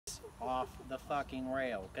off the fucking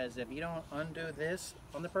rail. Because if you don't undo this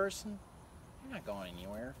on the person, you're not going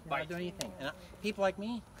anywhere. You're not doing anything. And people like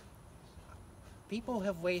me, people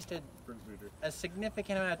have wasted a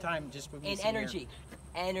significant amount of time just with me energy,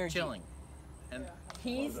 chilling. And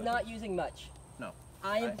he's not using much. No.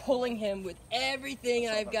 I am pulling him with everything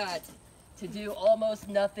I've got to do almost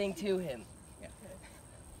nothing to him. Yeah.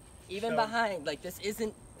 Even behind, like this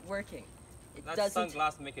isn't working. It doesn't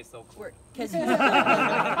sunglasses make it so cool. work because he's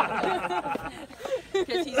got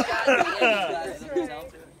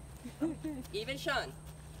the even Sean.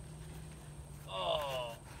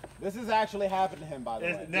 Oh. This has actually happened to him, by the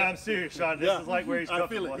way. No, I'm serious, Sean. This is like where he's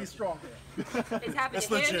comfortable. I feel it. He's strong. It's happened to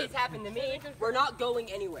him. legit. It's happened to me. We're not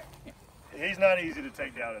going anywhere. He's not easy to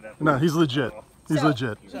take down at that point. No, he's legit. He's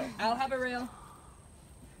legit. So, I'll have a rail.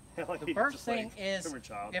 the first thing is,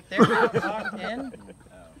 if they're not locked in,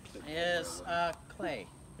 is Clay.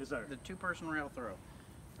 Yes, sir. The two-person rail throw.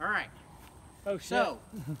 All right. Oh, shit. So,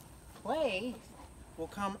 Clay will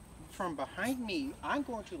come from behind me. I'm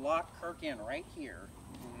going to lock Kirk in right here.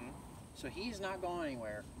 So he's not going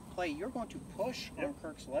anywhere. Clay, you're going to push on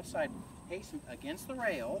Kirk's left side, hasten against the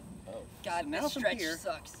rail. God, So now this from stretch here,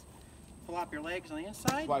 sucks. flop your legs on the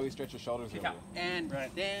inside. That's why we stretch your shoulders earlier. And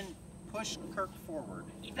then push Kirk forward.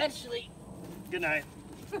 Eventually, Good night.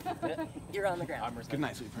 you're on the ground. Good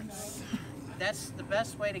night, sweet prince. That's the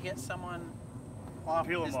best way to get someone off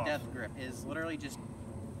Peel 'em this off. death grip, is literally just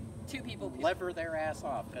Two people. lever their ass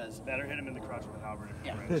off. Because Better hit him in the crotch with a halberd.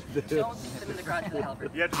 Yeah. Don't hit them in the crotch with a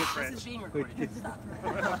halberd. You have to get This French. is being recorded.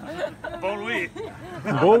 Stop. Bon oui.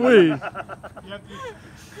 Bon oui.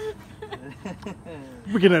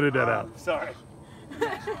 We can edit that out. Sorry.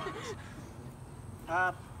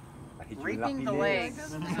 Reaping the legs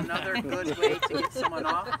is another good way to get someone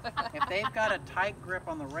off. If they've got a tight grip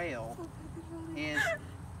on the rail, is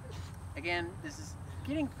again, this is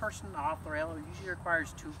getting a person off the rail. It usually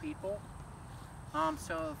requires two people.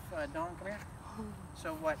 So if Dawn, come here.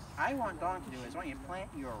 So what I want Dawn to do is I want you to plant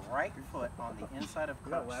your right foot on the inside of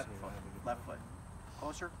Kirk's foot. Left foot.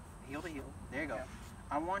 Closer, heel to heel. There you go.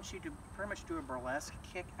 I want you to pretty much do a burlesque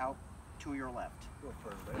kick out to your left.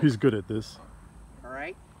 He's good at this. All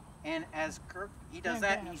right? And as Kirk, he does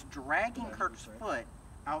that, he's dragging Kirk's foot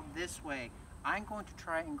out this way. I'm going to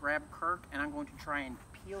try and grab Kirk, and I'm going to try and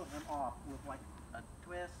peel him off with like a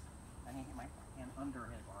twist. I need to get my hand under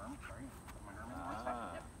his arm. Sorry, put my arm in one side.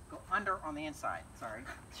 Yep. Go under on the inside. Sorry.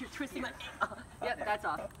 You're twisting my. Yep, that's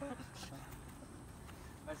off.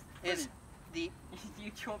 Is the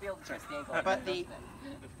You won't be able to twist the ankle.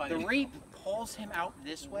 but the reap pulls him out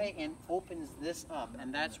this way and opens this up,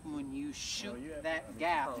 and that's when you shoot that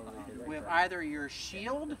gap with either your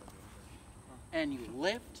shield and you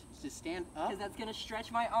lift to stand up. Because that's gonna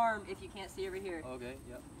stretch my arm if you can't see over here. Okay,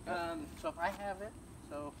 yep. So if I have it,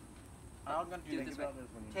 so I'm going to do Do it this this way.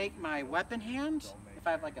 way. Take my weapon hand, if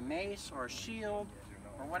I have like a mace or a shield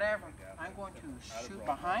or whatever, I'm going to shoot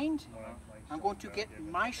behind. I'm going to get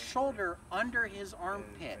my shoulder under his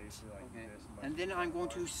armpit. And then I'm going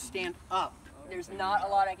to stand up. There's not a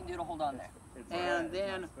lot I can do to hold on there. And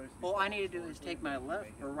then all I need to do is take my left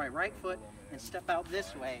or my right foot and step out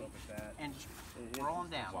this way and just roll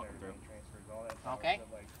him down. Okay?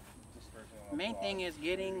 The main thing is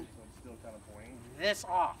getting this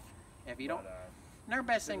off. If you don't, another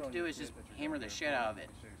best thing to do is just hammer the shit out of it.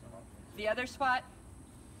 The other spot,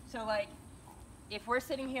 so like, if we're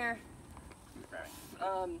sitting here,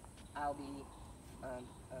 I'll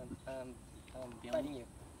be fighting you.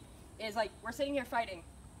 Is like, we're sitting here fighting,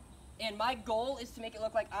 and my goal is to make it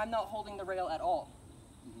look like I'm not holding the rail at all.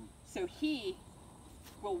 So he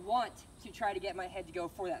will want to try to get my head to go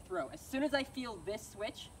for that throw. As soon as I feel this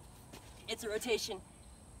switch, it's a rotation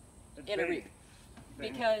and a reap.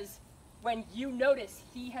 Because when you notice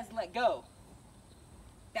he has let go,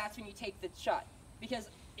 that's when you take the shot. Because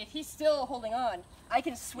if he's still holding on, I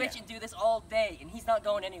can switch and do this all day, and he's not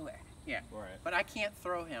going anywhere. Yeah, but I can't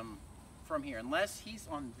throw him from here unless he's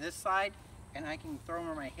on this side and I can throw him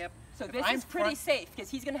on my hip. So If this I'm is pretty front- safe because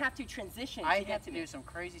he's going to have to transition I to get have to to me. do some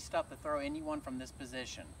crazy stuff to throw anyone from this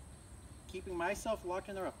position. Keeping myself locked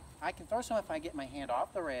in the rope. I can throw some if I get my hand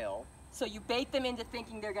off the rail. So you bait them into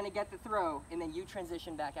thinking they're going to get the throw, and then you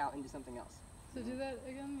transition back out into something else. So do that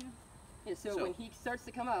again, yeah. Yeah, so when he starts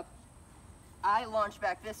to come up, I launch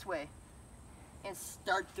back this way and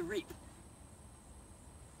start the reap.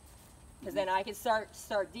 Because then I can start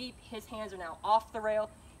deep, his hands are now off the rail,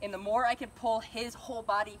 and the more I can pull his whole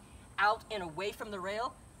body out and away from the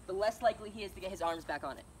rail, the less likely he is to get his arms back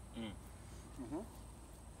on it. Let's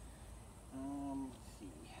see.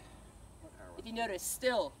 What are if you notice,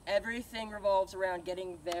 still, everything revolves around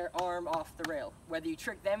getting their arm off the rail. Whether you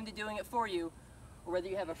trick them into doing it for you, or whether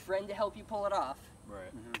you have a friend to help you pull it off,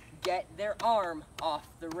 Right. get their arm off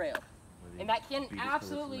the rail. And that can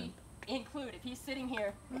absolutely include, if he's sitting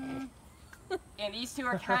here, and these two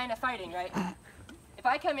are kind of fighting, right? If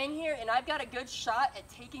I come in here and I've got a good shot at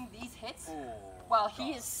taking these hits, while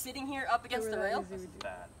he is sitting here up against the rail,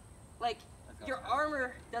 Bad. like, your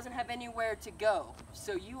armor doesn't have anywhere to go.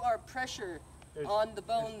 So you are pressure on the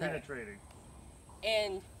bone there. Penetrating.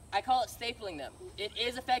 And I call it stapling them. It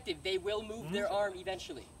is effective. They will move their arm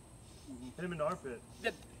eventually. Hit him in the armpit.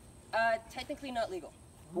 Technically not legal.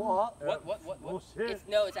 What? Oh shit.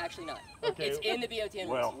 No, it's actually not. Okay. It's in the BOTN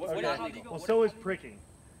Well, rules. Okay. Not legal. Well, so is pricking.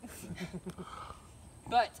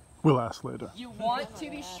 But We'll ask later. you want to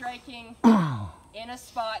be striking in a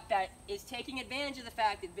spot that is taking advantage of the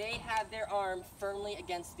fact that they have their arm firmly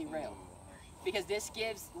against the rail. Because this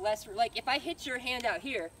gives less, like if I hit your hand out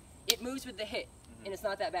here, it moves with the hit, and it's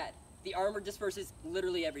not that bad. The armor disperses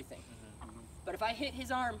literally everything. But if I hit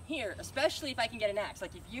his arm here, especially if I can get an axe,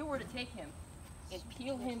 like if you were to take him and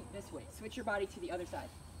peel him this way, switch your body to the other side.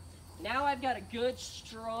 Now I've got a good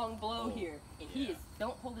strong blow here, and he is,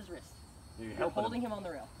 don't hold his wrist. You're holding him on the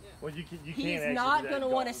rail. Well, you can't He's actually not do that. going to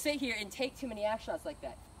want to sit here and take too many axe shots like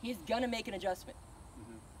that. He's going to make an adjustment.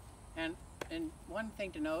 And one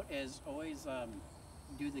thing to note is always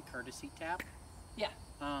do the courtesy tap. Yeah.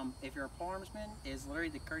 If you're a polearmsman, is literally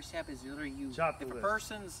the courtesy tap is literally you. Chop the if a list.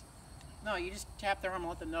 person's no, you just tap their arm and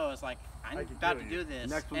let them know it's like I'm I can about do to it. do this.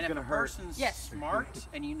 Next one's and if gonna a hurt. person's Yes. smart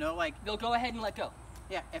and you know like They'll go ahead and let go.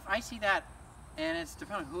 yeah, if I see that and it's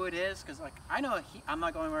depending on who it is, because like I know I'm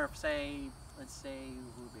not going where if let's say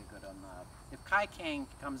who would be good on that. If Kai Kang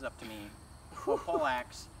comes up to me, full pole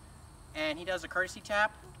axe, and he does a courtesy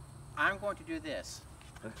tap, I'm going to do this.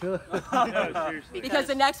 No, seriously. Because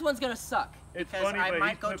the next one's going to suck. It's Because funny, I but might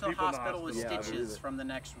he's go put to the people in the hospital with hospital. Yeah, I believe stitches it. from the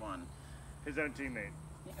next one. His own teammate.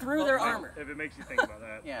 Through their armor. If it makes you think about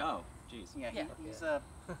that. Yeah. Oh, jeez. Yeah, Yeah. he's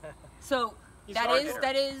So He's that hard is hitter.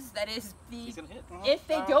 the, He's gonna hit. if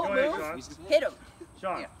they don't Go ahead, move, Sean. He's gonna hit them.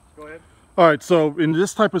 Sean, Yeah. go ahead. All right, so in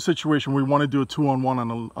this type of situation, we want to do a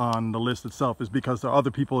 2-on-1 on the list itself, is because the other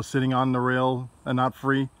people are sitting on the rail and not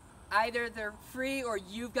free. Either they're free or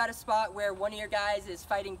you've got a spot where one of your guys is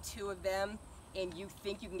fighting two of them and you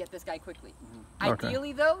think you can get this guy quickly. Okay.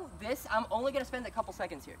 Ideally though, I'm only going to spend a couple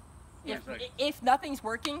seconds here. If nothing's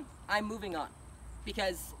working, I'm moving on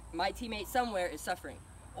because my teammate somewhere is suffering.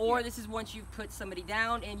 Or this is once you've put somebody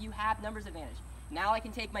down and you have numbers advantage. Now I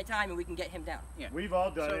can take my time and we can get him down. Yeah. We've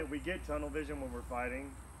all done So- it. We get tunnel vision when we're fighting.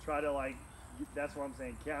 Try to that's what I'm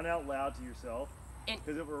saying. Count out loud to yourself And-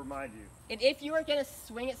 because it will remind you. And if you are going to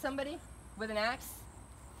swing at somebody with an axe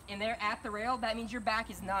and they're at the rail, that means your back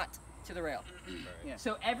is not to the rail. Yeah.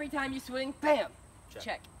 So every time you swing, bam,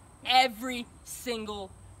 check. Every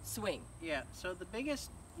single swing. Yeah, so the biggest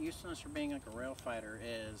usefulness for being like a rail fighter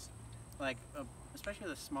is like, especially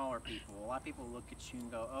the smaller people, a lot of people look at you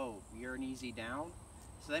and go, oh, you're an easy down.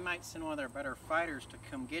 So they might send one of their better fighters to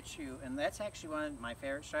come get you, and that's actually one of my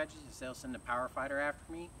favorite strategies is they'll send a power fighter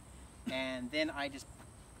after me, and then I just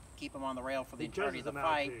keep them on the rail for the entirety of the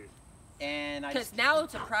fight. And I Because just, now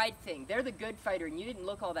it's a pride thing. They're the good fighter and you didn't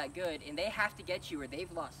look all that good and they have to get you or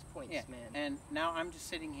they've lost points, yeah, man. and now I'm just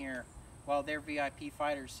sitting here while their VIP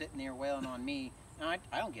fighters sitting there wailing on me, and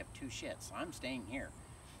I don't give two shits. I'm staying here.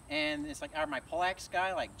 And it's like, are my poleaxe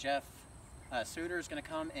guy, like Jeff Suter, is going to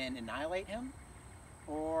come and annihilate him?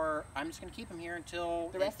 Or I'm just going to keep him here until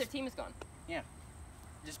The rest of their team is gone. yeah,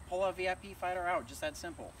 just pull a VIP fighter out, just that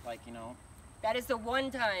simple. Like, you know, That is the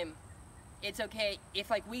one time it's okay if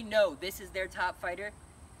like we know this is their top fighter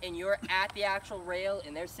and you're at the actual rail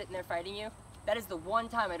and they're sitting there fighting you. That is the one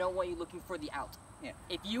time I don't want you looking for the out. Yeah.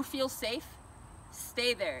 If you feel safe,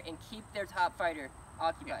 stay there and keep their top fighter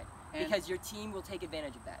occupied And- because your team will take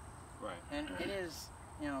advantage of that. Right. and it is,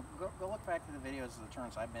 you know, go look back to the videos of the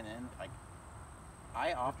tournaments I've been in. Like,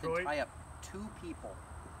 I often Detroit? tie up 2 people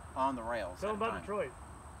on the rails. Tell at them a about time. Detroit.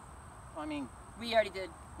 I mean, We already did.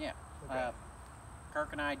 yeah. Okay.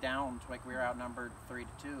 Kirk and I downed, like we were outnumbered 3-2,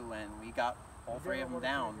 and we got all 3 of them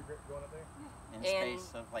down in And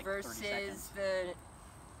space of like 30 versus seconds. the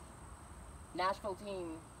Nashville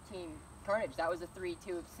team Carnage, that was a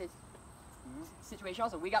 3-2 situation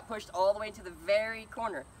also. We got pushed all the way to the very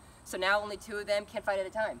corner. So now only 2 of them can fight at a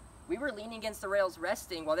time. We were leaning against the rails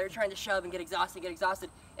resting while they were trying to shove and get exhausted.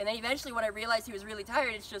 And then eventually when I realized he was really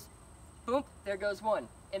tired, it's just, boom, there goes one.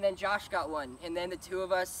 And then Josh got one. And then the 2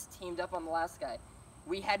 of us teamed up on the last guy.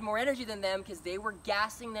 We had more energy than them because they were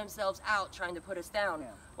gassing themselves out trying to put us down. Yeah.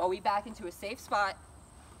 While we backed into a safe spot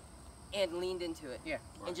and leaned into it. Yeah.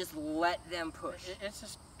 And just let them push. It's a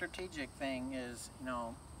strategic thing. Is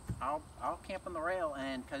I'll camp on the rail,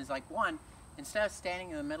 and because like one, instead of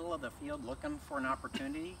standing in the middle of the field looking for an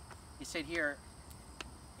opportunity, you sit here.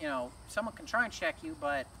 Someone can try and check you,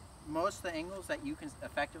 but most of the angles that you can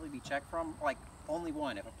effectively be checked from, like only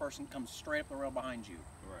one, if a person comes straight up the rail behind you.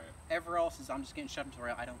 Right. Everywhere else is I'm just getting shoved into the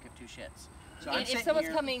rail. I don't give two shits. So And if someone's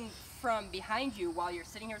coming from behind you while you're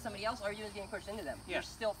sitting here with somebody else, all you're doing is getting pushed into them. Yeah. You're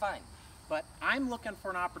still fine. But I'm looking for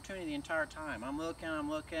an opportunity the entire time. I'm looking.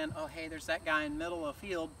 Oh, hey, there's that guy in the middle of the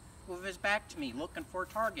field with his back to me, looking for a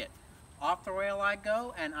target. Off the rail I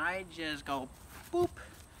go, and I just go, boop.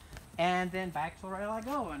 And then back to the rail I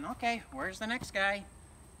go, and okay, where's the next guy?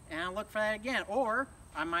 And I look for that again. Or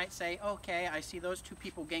I might say, okay, I see those two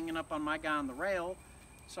people ganging up on my guy on the rail,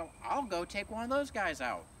 so I'll go take one of those guys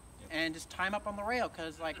out and just tie him up on the rail,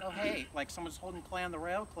 because like, oh hey, like someone's holding Clay on the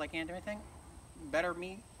rail, Clay can't do anything. Better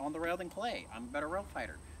me on the rail than Clay. I'm a better rail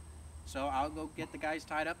fighter. So I'll go get the guys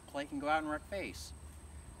tied up, Clay can go out and wreck face.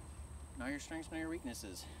 Know your strengths, know your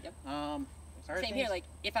weaknesses. Yep. Same here, like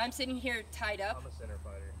if I'm sitting here tied up, I'm a center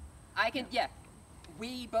fighter. I can,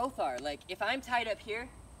 we both are. Like, if I'm tied up here,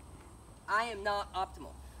 I am not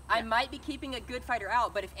optimal. Yeah. I might be keeping a good fighter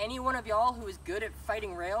out, but if any one of y'all who is good at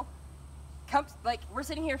fighting rail comes, like, we're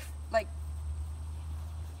sitting here, like,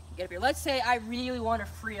 get up here. Let's say I really want to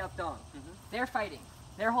free up Dong. They're fighting.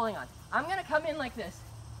 They're holding on. I'm going to come in like this,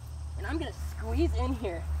 and I'm going to squeeze in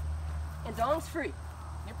here, and Dong's free.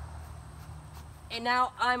 Yep. And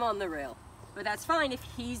now I'm on the rail. But that's fine if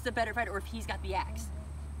he's the better fighter or if he's got the axe.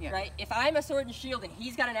 Yeah. Right? If I'm a sword and shield and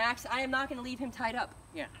he's got an axe, I am not going to leave him tied up.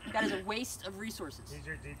 Yeah. That is a waste of resources. He's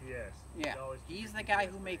your DPS. Yeah. He's the guy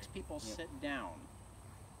who makes people sit down.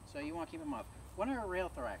 So you want to keep him up. One or a rail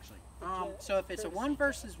throw actually. So if it's a 1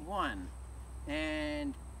 versus 1,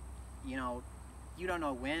 and you don't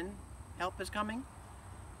know when help is coming,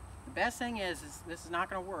 the best thing is this is not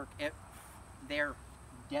going to work if they're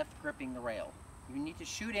death gripping the rail. You need to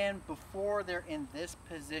shoot in before they're in this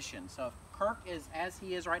position. So if Kirk is as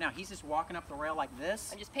he is right now, he's just walking up the rail like this.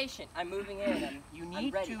 I'm just patient. I'm moving in. I'm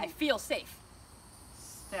ready. I feel safe.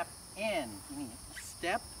 Step in. You mean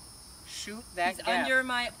step, shoot that He's gap. under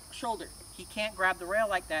my shoulder. He can't grab the rail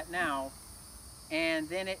like that now, and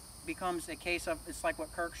then it becomes a case of, it's like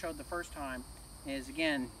what Kirk showed the first time, is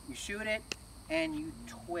again, you shoot it and you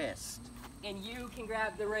twist. And you can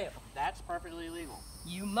grab the rail. That's perfectly legal.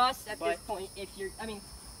 You must at this point, if you're, I mean,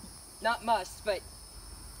 not must, but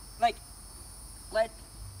like,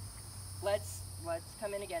 let's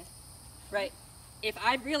come in again, right? If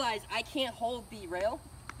I realize I can't hold the rail,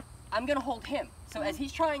 I'm gonna hold him. So as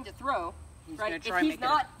he's trying to throw, right, if he's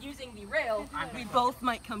not using the rail, we both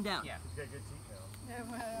might come down. Yeah. He's got good teeth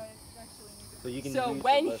now. So you can So use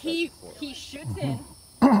when the left he as support. shoots in,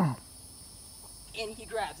 and he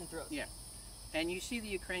grabs and throws. Yeah. And you see the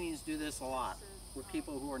Ukrainians do this a lot with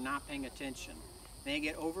people who are not paying attention. They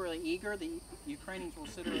get overly eager. The Ukrainians will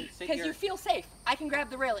sit here. Because you feel safe. I can grab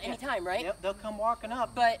the rail at any time, right? They'll come walking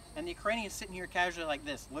up, But and the Ukrainian's sitting here casually like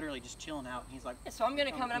this, literally just chilling out. And he's like, so I'm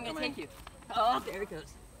gonna come and I'm gonna take you. Oh, there it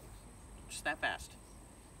goes. just that fast.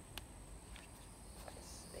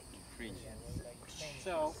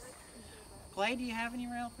 So, Clay, do you have any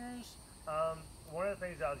rail throws? One of the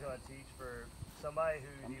things I was going to teach for somebody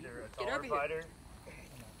who's either a Get taller over here. fighter,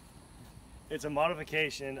 it's a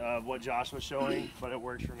modification of what Josh was showing, but it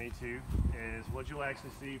works for me too, is what you'll actually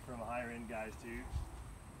see from higher end guys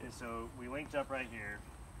too, is so we linked up right here.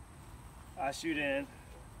 I shoot in,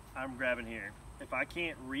 I'm grabbing here. If I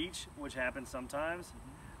can't reach, which happens sometimes,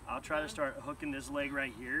 I'll try to start hooking this leg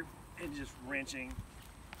right here and just wrenching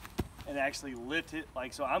and actually lift it,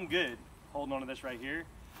 like, so I'm good holding on to this right here.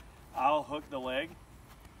 I'll hook the leg,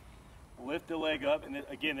 lift the leg up, and then,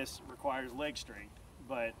 again, this requires leg strength,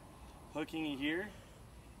 but hooking it here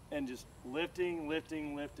and just lifting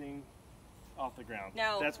off the ground.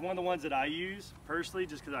 Now, that's one of the ones that I use personally,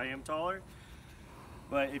 just because I am taller.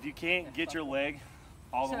 But if you can't get your leg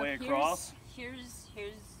all the way across,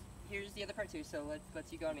 Here's the other part too. So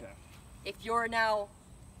let's you go on me. Okay. If you're now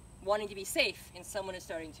wanting to be safe and someone is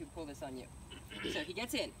starting to pull this on you, so he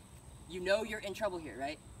gets in, you know you're in trouble here,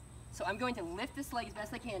 right? So I'm going to lift this leg as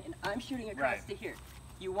best I can, and I'm shooting across to here.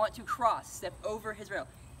 You want to cross, step over his rail,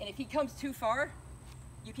 and if he comes too far,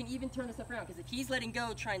 you can even turn this up around, because if he's letting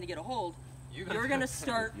go trying to get a hold, you're going to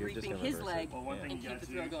start reaping his leg one thing and you keep the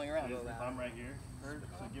guys throw do going around. is if I'm right here,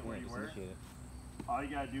 so get where you were, all you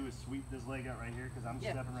got to do is sweep this leg out right here, because I'm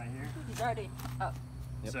stepping right here. He's already up.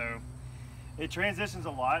 Yep. So it transitions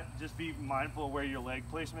a lot. Just be mindful of where your leg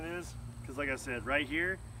placement is, because like I said, right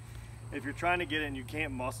here, if you're trying to get it and you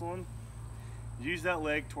can't muscle him, use that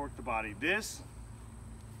leg, torque the body. This,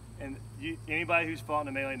 and anybody who's fought in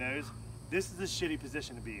a melee knows, this is a shitty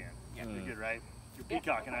position to be in. Yeah. You're good, right? You're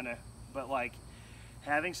peacocking, I know. But like,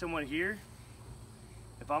 having someone here,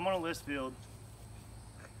 if I'm on a list field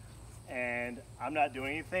and I'm not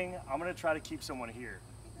doing anything, I'm gonna try to keep someone here.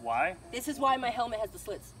 Why? This is why my helmet has the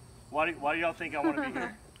slits. Why do y'all think I want to be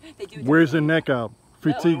here? They do. Wears their neck out,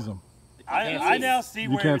 fatigues them. I now see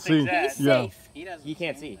where can't everything's see. at. He's Yeah. safe. He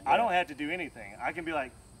can't see. I don't have to do anything. I can be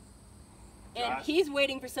like, And he's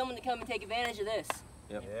waiting for someone to come and take advantage of this.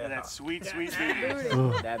 Yep. and that sweet, sweet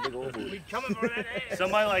booty. That big old booty.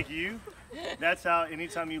 Somebody like you, that's how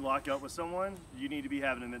anytime you lock up with someone, you need to be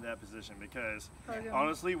having them in that position because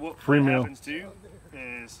honestly, what happens too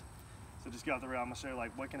is, so just get out the rail, I'm gonna show you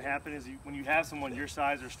like what can happen is when you have someone your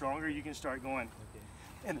size or stronger, you can start going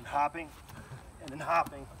and then hopping, and then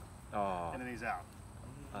hopping, and then he's out.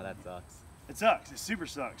 Oh, that sucks. It sucks. It super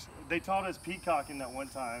sucks. They taught us peacocking that one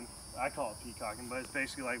time. I call it peacocking, but it's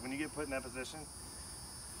basically like when you get put in that position.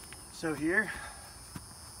 So here,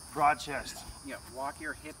 broad chest. Yeah, walk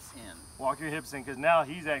your hips in. Walk your hips in, because now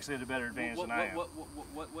he's actually at a better advantage than I am.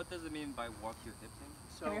 What does it mean by walk your hips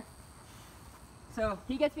in? So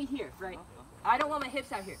he gets me here, right? I don't want my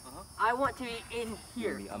hips out here. I want to be in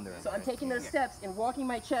here. So I'm taking those steps and walking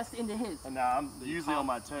my chest into his. And now I'm usually on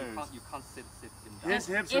my toes. You can't sit in that. His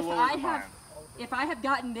hips are lower than mine. If I have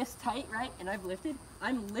gotten this tight, right, and I've lifted,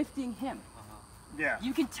 I'm lifting him. Yeah.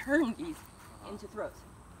 You can turn these into throws.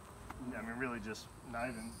 Yeah, I mean, really just not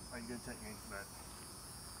even like good technique, but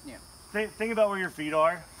yeah. Think about where your feet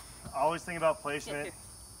are. Always think about placement.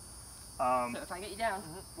 So if I get you down,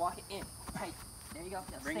 walk it in, tight. There you go.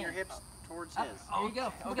 Now Bring stand. your hips towards Up. his. There you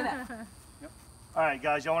go. Look at that. All right,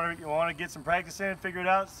 guys, you want to get some practice in, figure it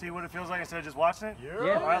out, see what it feels like instead of just watching it?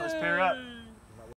 Yeah. All right, let's pair up.